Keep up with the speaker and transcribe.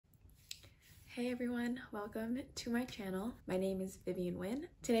Hey everyone, welcome to my channel. My name is Vivian Nguyen.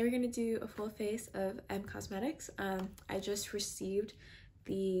 Today we're going to do a full face of M Cosmetics. I just received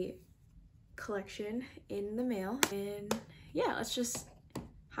the collection in the mail and yeah, let's just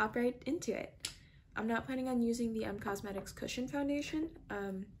hop right into it. I'm not planning on using the M Cosmetics Cushion Foundation.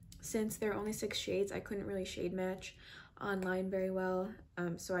 Since there are only 6 shades, I couldn't really shade match online very well,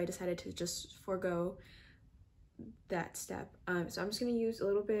 so I decided to just forego that step. So I'm just going to use a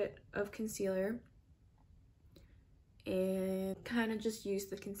little bit of concealer and kind of just use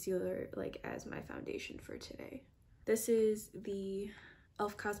the concealer like as my foundation for today. This is the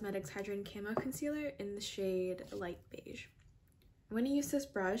e.l.f. Cosmetics Hydrating Camo Concealer in the shade Light Beige. I'm going to use this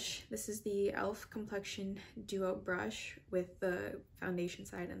brush. This is the e.l.f. Complexion Duo brush with the foundation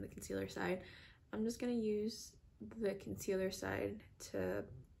side and the concealer side. I'm just going to use the concealer side to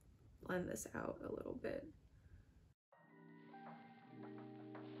blend this out a little bit.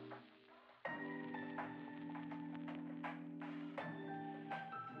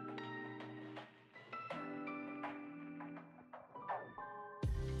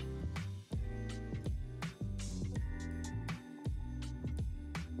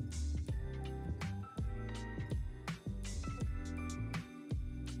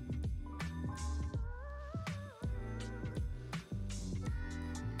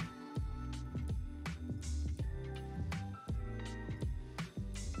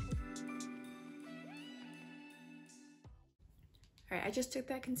 Alright, I just took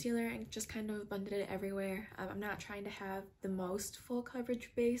that concealer and just kind of blended it everywhere. I'm not trying to have the most full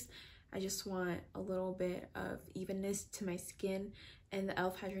coverage base. I just want a little bit of evenness to my skin, and the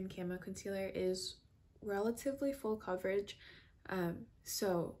e.l.f. Hydrating Camo Concealer is relatively full coverage.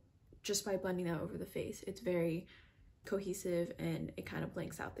 So just by blending that over the face, it's very cohesive and it kind of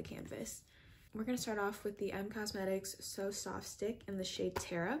blanks out the canvas. We're going to start off with the M Cosmetics So Soft Stick in the shade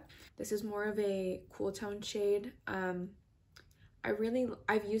Terra. This is more of a cool tone shade.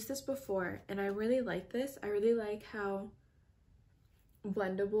 I've used this before and I really like this. I really like how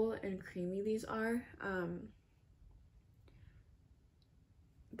blendable and creamy these are.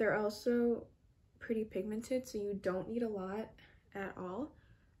 They're also pretty pigmented, so you don't need a lot at all.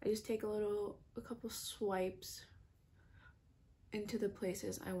 I just take a couple swipes into the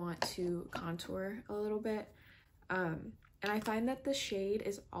places I want to contour a little bit. And I find that the shade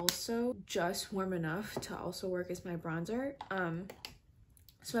is also just warm enough to also work as my bronzer.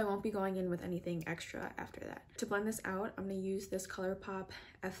 So I won't be going in with anything extra after that. To blend this out, I'm going to use this ColourPop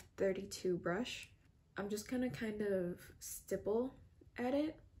F32 brush. I'm just going to kind of stipple at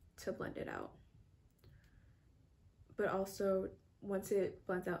it to blend it out. But also, once it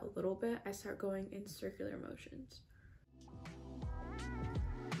blends out a little bit, I start going in circular motions.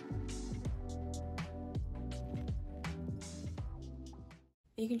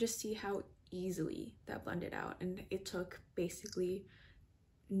 You can just see how easily that blended out, and it took basically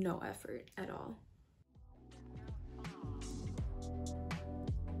no effort at all.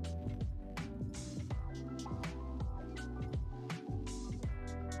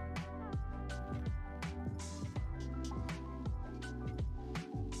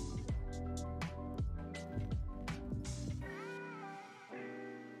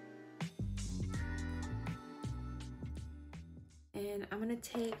 And I'm gonna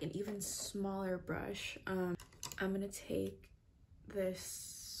take an even smaller brush. I'm gonna take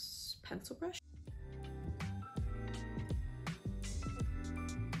this pencil brush.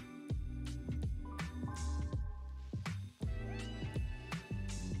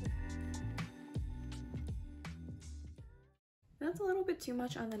 That's a little bit too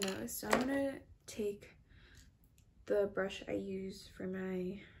much on the nose, so I'm gonna take the brush I use for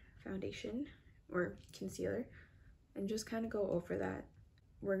my foundation or concealer and just kind of go over that.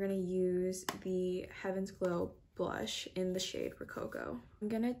 We're gonna use the Heaven's Glow blush in the shade Rococo. I'm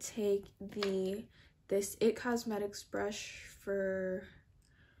gonna take this It Cosmetics brush for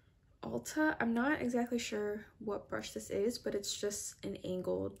Ulta. I'm not exactly sure what brush this is, but it's just an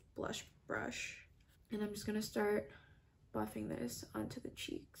angled blush brush. And I'm just gonna start buffing this onto the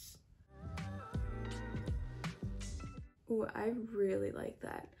cheeks. Ooh, I really like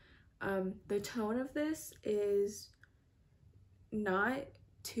that. The tone of this is not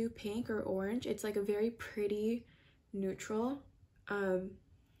too pink or orange. It's like a very pretty neutral.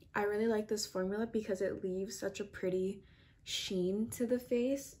 I really like this formula because it leaves such a pretty sheen to the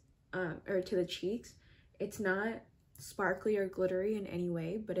face, or to the cheeks. It's not sparkly or glittery in any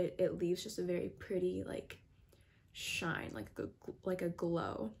way, but it leaves just a very pretty like shine, like a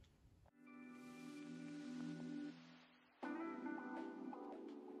glow.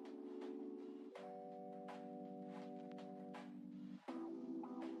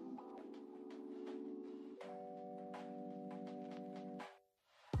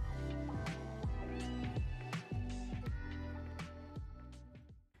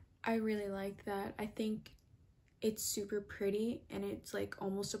 I really like that. I think it's super pretty and it's like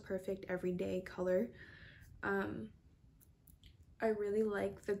almost a perfect everyday color. I really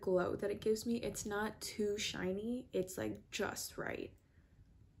like the glow that it gives me. It's not too shiny, it's like just right.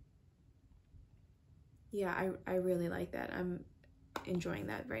 Yeah, I really like that. I'm enjoying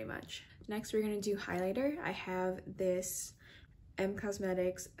that very much. Next, we're gonna do highlighter. I have this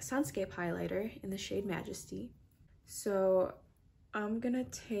Cosmetics Sunscape highlighter in the shade Majesty. So I'm gonna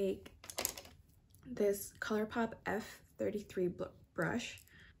take this ColourPop F33 brush,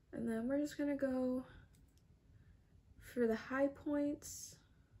 and then we're just gonna go for the high points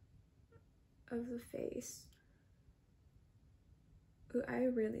of the face. Ooh, I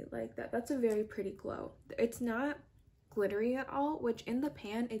really like that. That's a very pretty glow. It's not glittery at all, which in the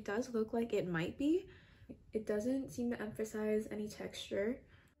pan it does look like it might be. It doesn't seem to emphasize any texture.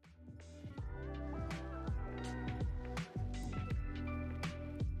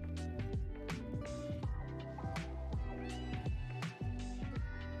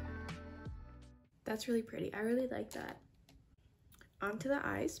 That's really pretty. I really like that. Onto the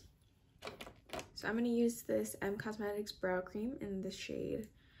eyes. So I'm going to use this Cosmetics brow cream in the shade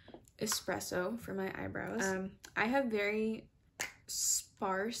Espresso for my eyebrows. I have very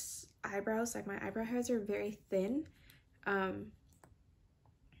sparse eyebrows, like my eyebrow hairs are very thin,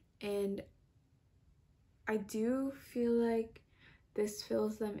 and I do feel like this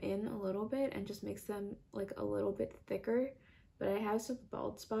fills them in a little bit and just makes them like a little bit thicker, but I have some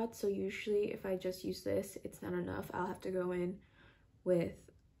bald spots, so usually if I just use this, it's not enough. I'll have to go in with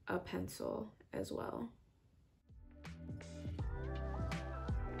a pencil as well.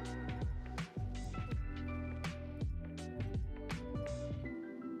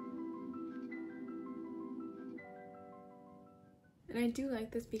 And I do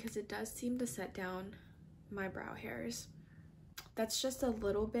like this because it does seem to set down my brow hairs. That's just a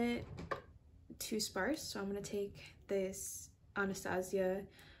little bit too sparse, so I'm gonna take this Anastasia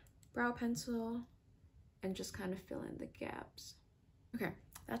brow pencil and just kind of fill in the gaps. Okay,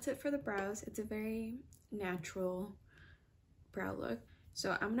 that's it for the brows. It's a very natural brow look.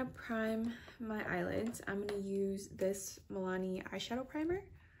 So I'm gonna prime my eyelids. I'm gonna use this Milani eyeshadow primer.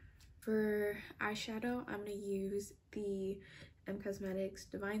 For eyeshadow, I'm gonna use the Cosmetics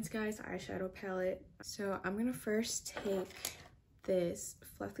Divine Skies eyeshadow palette. So I'm gonna first take this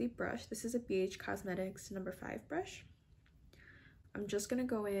fluffy brush. This is a beige Cosmetics number 5 brush. I'm just gonna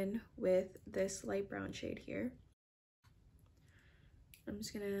go in with this light brown shade here. I'm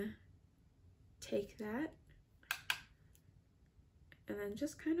just gonna take that and then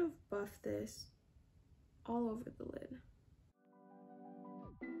just kind of buff this all over the lid.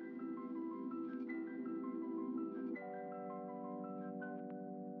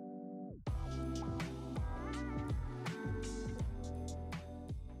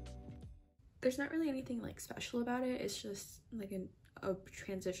 There's not really anything like special about it. It's just like a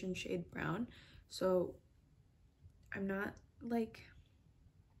transition shade brown. So I'm not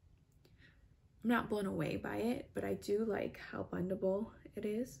blown away by it, but I do like how blendable it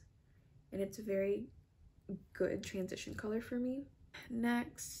is. And it's a very good transition color for me.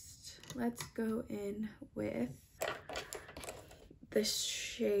 Next, let's go in with this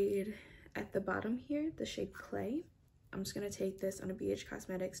shade at the bottom here, the shade Clay. I'm just gonna take this on a BH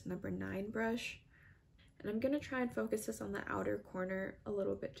Cosmetics number 9 brush, and I'm gonna try and focus this on the outer corner a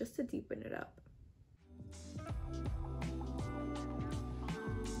little bit just to deepen it up.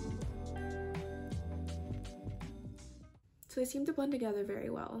 So they seem to blend together very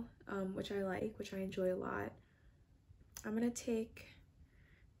well, which I like, which I enjoy a lot. I'm gonna take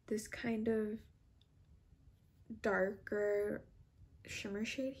this kind of darker shimmer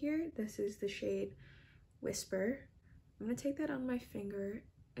shade here. This is the shade Whisper. I'm gonna take that on my finger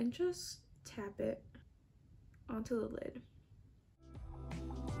and just tap it onto the lid.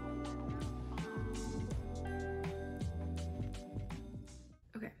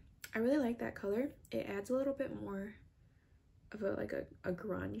 Okay, I really like that color. It adds a little bit more of a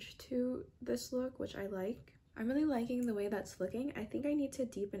grunge to this look, which I like. I'm really liking the way that's looking. I think I need to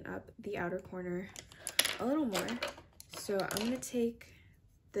deepen up the outer corner a little more. So I'm gonna take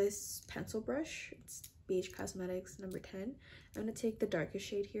this pencil brush. It's Beige Cosmetics number 10. I'm gonna take the darkest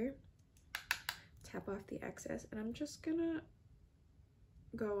shade here, tap off the excess, and I'm just gonna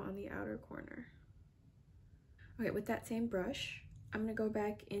go on the outer corner. Okay, with that same brush, I'm gonna go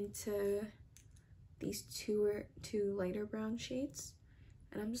back into these two lighter brown shades,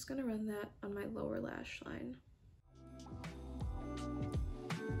 and I'm just gonna run that on my lower lash line.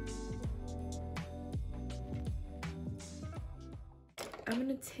 I'm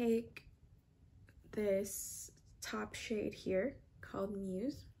gonna take this top shade here called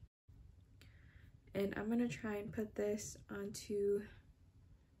Muse, And I'm gonna try and put this onto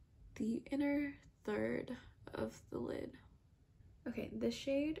the inner third of the lid. Okay, this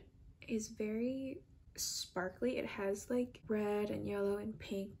shade is very sparkly. It has like red and yellow and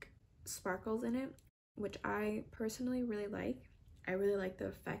pink sparkles in it, which I personally really like. I really like the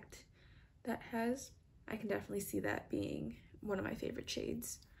effect that has. I can definitely see that being one of my favorite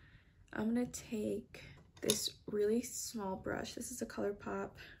shades. I'm gonna take this really small brush. This is a ColourPop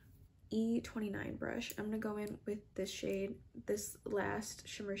E29 brush. I'm gonna go in with this shade, this last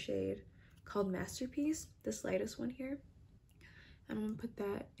shimmer shade called Masterpiece, this lightest one here. And I'm gonna put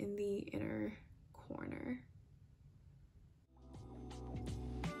that in the inner corner.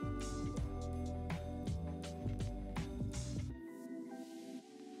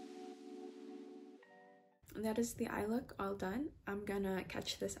 And that is the eye look all done. I'm gonna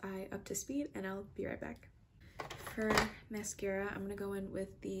catch this eye up to speed and I'll be right back. For mascara, I'm gonna go in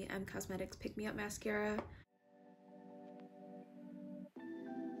with the Cosmetics Pick Me Up mascara.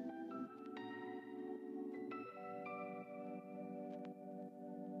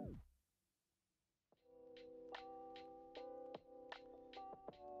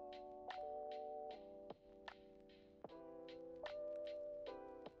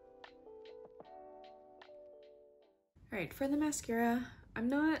 All right, for the mascara, I'm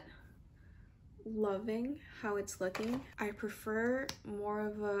not loving how it's looking. I prefer more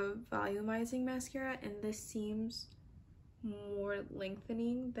of a volumizing mascara, and this seems more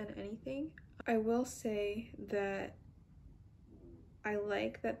lengthening than anything. I will say that I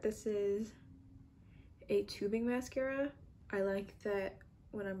like that this is a tubing mascara. I like that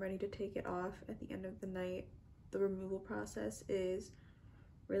when I'm ready to take it off at the end of the night, the removal process is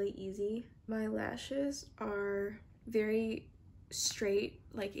really easy. My lashes are very straight,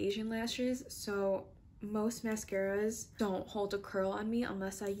 like Asian lashes, so most mascaras don't hold a curl on me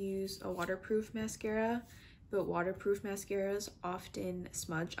unless I use a waterproof mascara, but waterproof mascaras often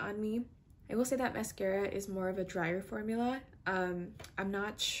smudge on me. I will say that mascara is more of a drier formula. I'm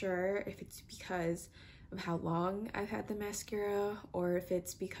not sure if it's because of how long I've had the mascara or if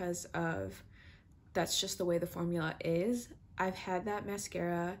it's because of that's just the way the formula is. I've had that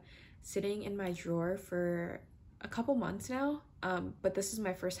mascara sitting in my drawer for a couple months now, but this is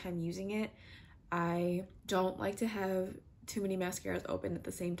my first time using it. I don't like to have too many mascaras open at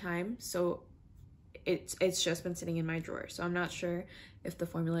the same time, so it's just been sitting in my drawer. So I'm not sure if the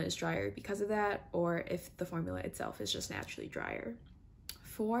formula is drier because of that or if the formula itself is just naturally drier.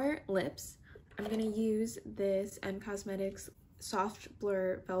 For lips, I'm gonna use this Cosmetics Soft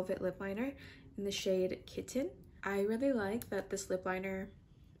Blur Velvet Lip Liner in the shade Kitten. I really like that this lip liner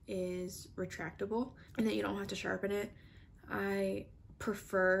is retractable and that you don't have to sharpen it. I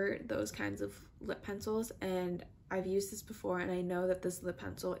prefer those kinds of lip pencils, and I've used this before, and I know that this lip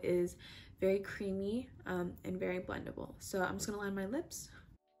pencil is very creamy and very blendable. So I'm just gonna line my lips.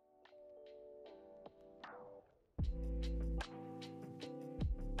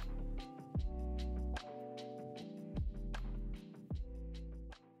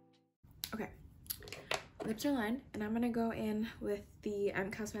 Okay, lips are lined, and I'm gonna go in with the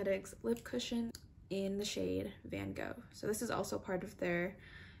Cosmetics lip cushion in the shade Van Gogh. So this is also part of their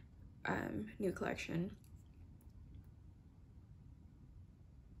new collection.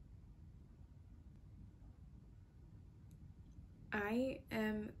 I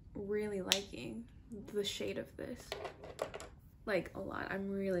am really liking the shade of this, like a lot. I'm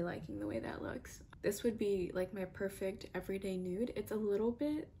really liking the way that looks. This would be like my perfect everyday nude. It's a little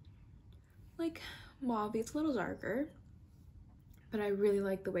bit like mauve, it's a little darker, but I really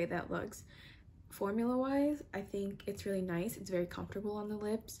like the way that looks. Formula wise, I think it's really nice. It's very comfortable on the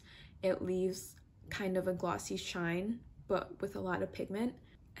lips. It leaves kind of a glossy shine, but with a lot of pigment.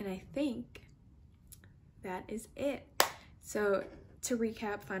 And I think that is it. So to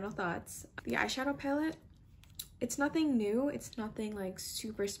recap, final thoughts. The eyeshadow palette, it's nothing new. It's nothing like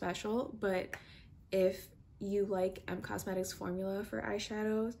super special, but if you like Cosmetics formula for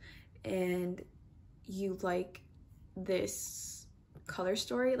eyeshadows and you like this color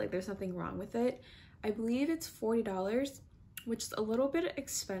story, like there's nothing wrong with it. I believe it's $40, which is a little bit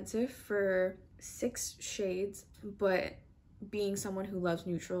expensive for 6 shades, but being someone who loves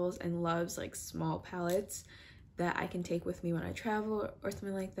neutrals and loves like small palettes that I can take with me when I travel or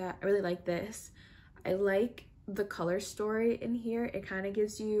something like that, I really like this. I like the color story in here. It kind of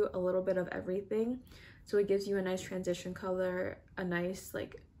gives you a little bit of everything. So it gives you a nice transition color, a nice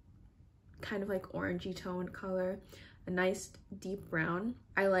like kind of like orangey toned color, a nice deep brown.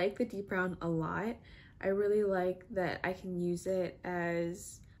 I like the deep brown a lot. I really like that I can use it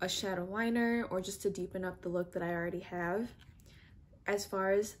as a shadow liner or just to deepen up the look that I already have. As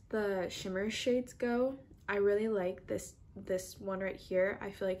far as the shimmer shades go, I really like this one right here.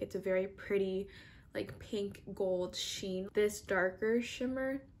 I feel like it's a very pretty like pink gold sheen. This darker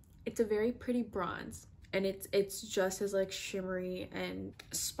shimmer, it's a very pretty bronze, and it's just as like shimmery and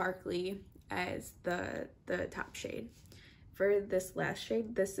sparkly as the top shade. For this last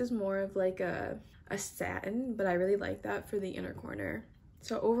shade, this is more of like a satin, but I really like that for the inner corner.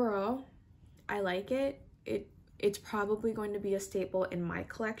 So overall, I like it. It's probably going to be a staple in my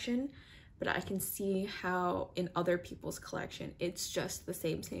collection, but I can see how in other people's collection it's just the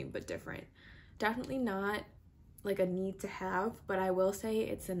same but different. Definitely not like a need to have, but I will say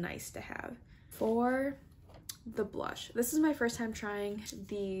it's a nice to have. For the blush, this is my first time trying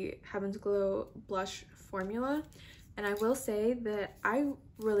the Heaven's Glow blush formula, and I will say that I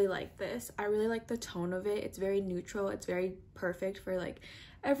really like this. I really like the tone of it. It's very neutral. It's very perfect for like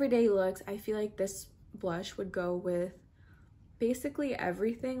everyday looks. I feel like this blush would go with basically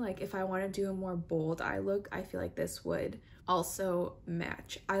everything. Like if I want to do a more bold eye look, I feel like this would also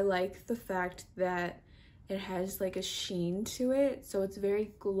match. I like the fact that it has like a sheen to it, so it's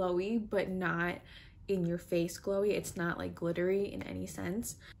very glowy but not in your face glowy. It's not like glittery in any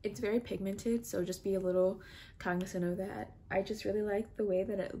sense. It's very pigmented, so just be a little cognizant of that. I just really like the way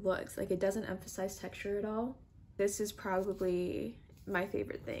that it looks. Like it doesn't emphasize texture at all. This is probably my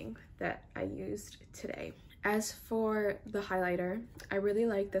favorite thing that I used today. As for the highlighter, I really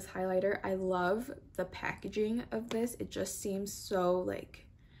like this highlighter. I love the packaging of this. It just seems so like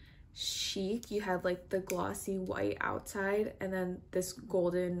chic. You have like the glossy white outside and then this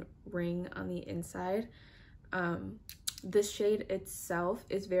golden ring on the inside. This shade itself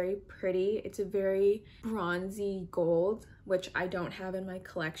is very pretty. It's a very bronzy gold, which I don't have in my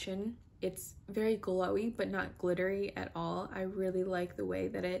collection. It's very glowy but not glittery at all. I really like the way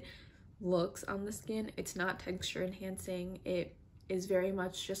that it looks on the skin. It's not texture enhancing. It is very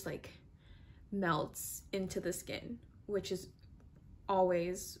much just like melts into the skin, which is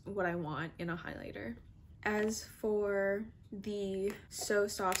always what I want in a highlighter. As for the So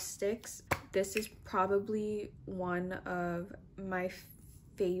Soft sticks, this is probably one of my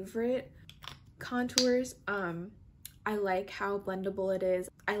favorite contours. I like how blendable it is.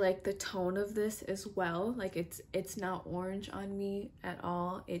 I like the tone of this as well. Like it's not orange on me at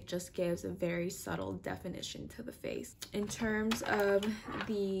all. It just gives a very subtle definition to the face. In terms of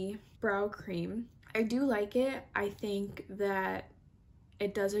the brow cream, I do like it. I think that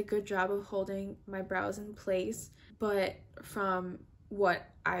it does a good job of holding my brows in place, but from what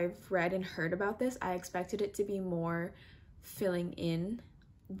I've read and heard about this, I expected it to be more filling in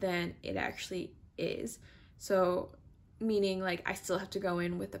than it actually is. So meaning like I still have to go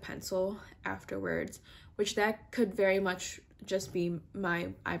in with the pencil afterwards, which that could very much just be my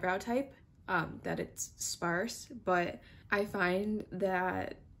eyebrow type, that it's sparse, but I find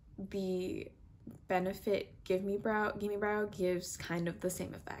that the Benefit Give Me Brow gives kind of the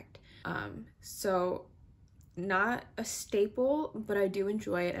same effect. So not a staple, but I do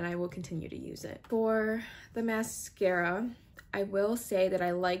enjoy it and I will continue to use it. For the mascara, I will say that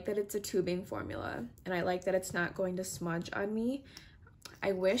I like that it's a tubing formula and I like that it's not going to smudge on me.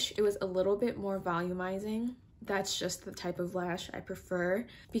 I wish it was a little bit more volumizing. That's just the type of lash I prefer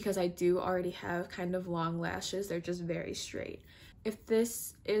because I do already have kind of long lashes. They're just very straight. If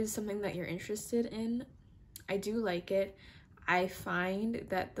this is something that you're interested in, I do like it. I find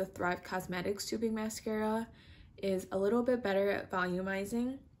that the Thrive Cosmetics tubing mascara is a little bit better at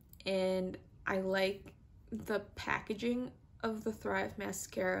volumizing, and I like the packaging of the Thrive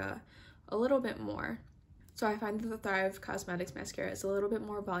mascara a little bit more. So I find that the Thrive Cosmetics mascara is a little bit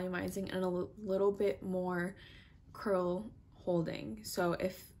more volumizing and a little bit more curl holding. So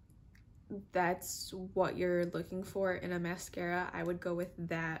if that's what you're looking for in a mascara, I would go with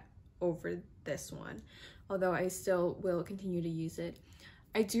that over this one, although I still will continue to use it.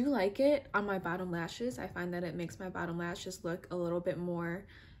 I do like it on my bottom lashes. I find that it makes my bottom lashes look a little bit more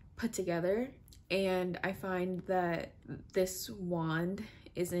put together, and I find that this wand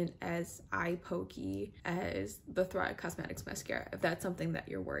isn't as eye pokey as the Thrive Cosmetics mascara, if that's something that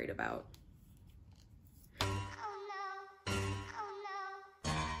you're worried about.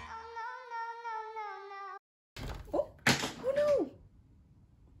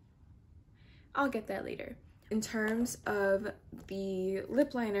 I'll get that later. In terms of the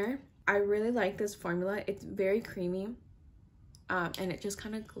lip liner, I really like this formula. It's very creamy, and it just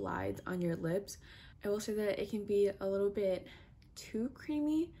kind of glides on your lips. I will say that it can be a little bit too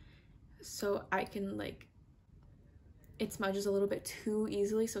creamy, so I can like, it smudges a little bit too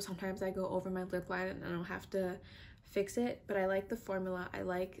easily, so sometimes I go over my lip line and I don't have to fix it. But I like the formula. I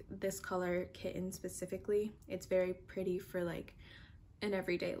like this color, Kitten, specifically. It's very pretty for like an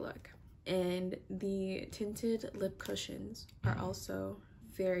everyday look. And the tinted lip cushions are also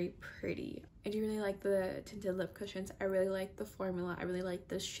very pretty. I do really like the tinted lip cushions. I really like the formula. I really like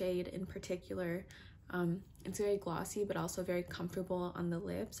the shade in particular. It's very glossy but also very comfortable on the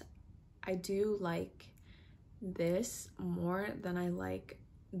lips. I do like this more than I like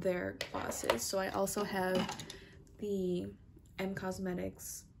their glosses. So I also have the M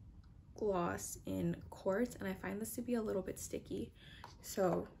Cosmetics gloss in Quartz, and I find this to be a little bit sticky.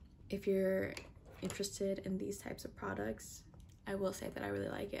 So if you're interested in these types of products, I will say that I really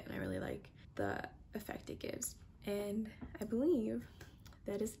like it, and I really like the effect it gives. And I believe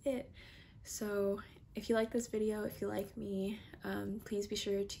that is it. So if you like this video, if you like me, please be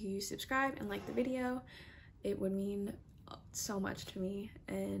sure to subscribe and like the video. It would mean so much to me,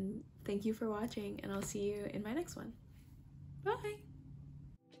 and thank you for watching, and I'll see you in my next one. Bye!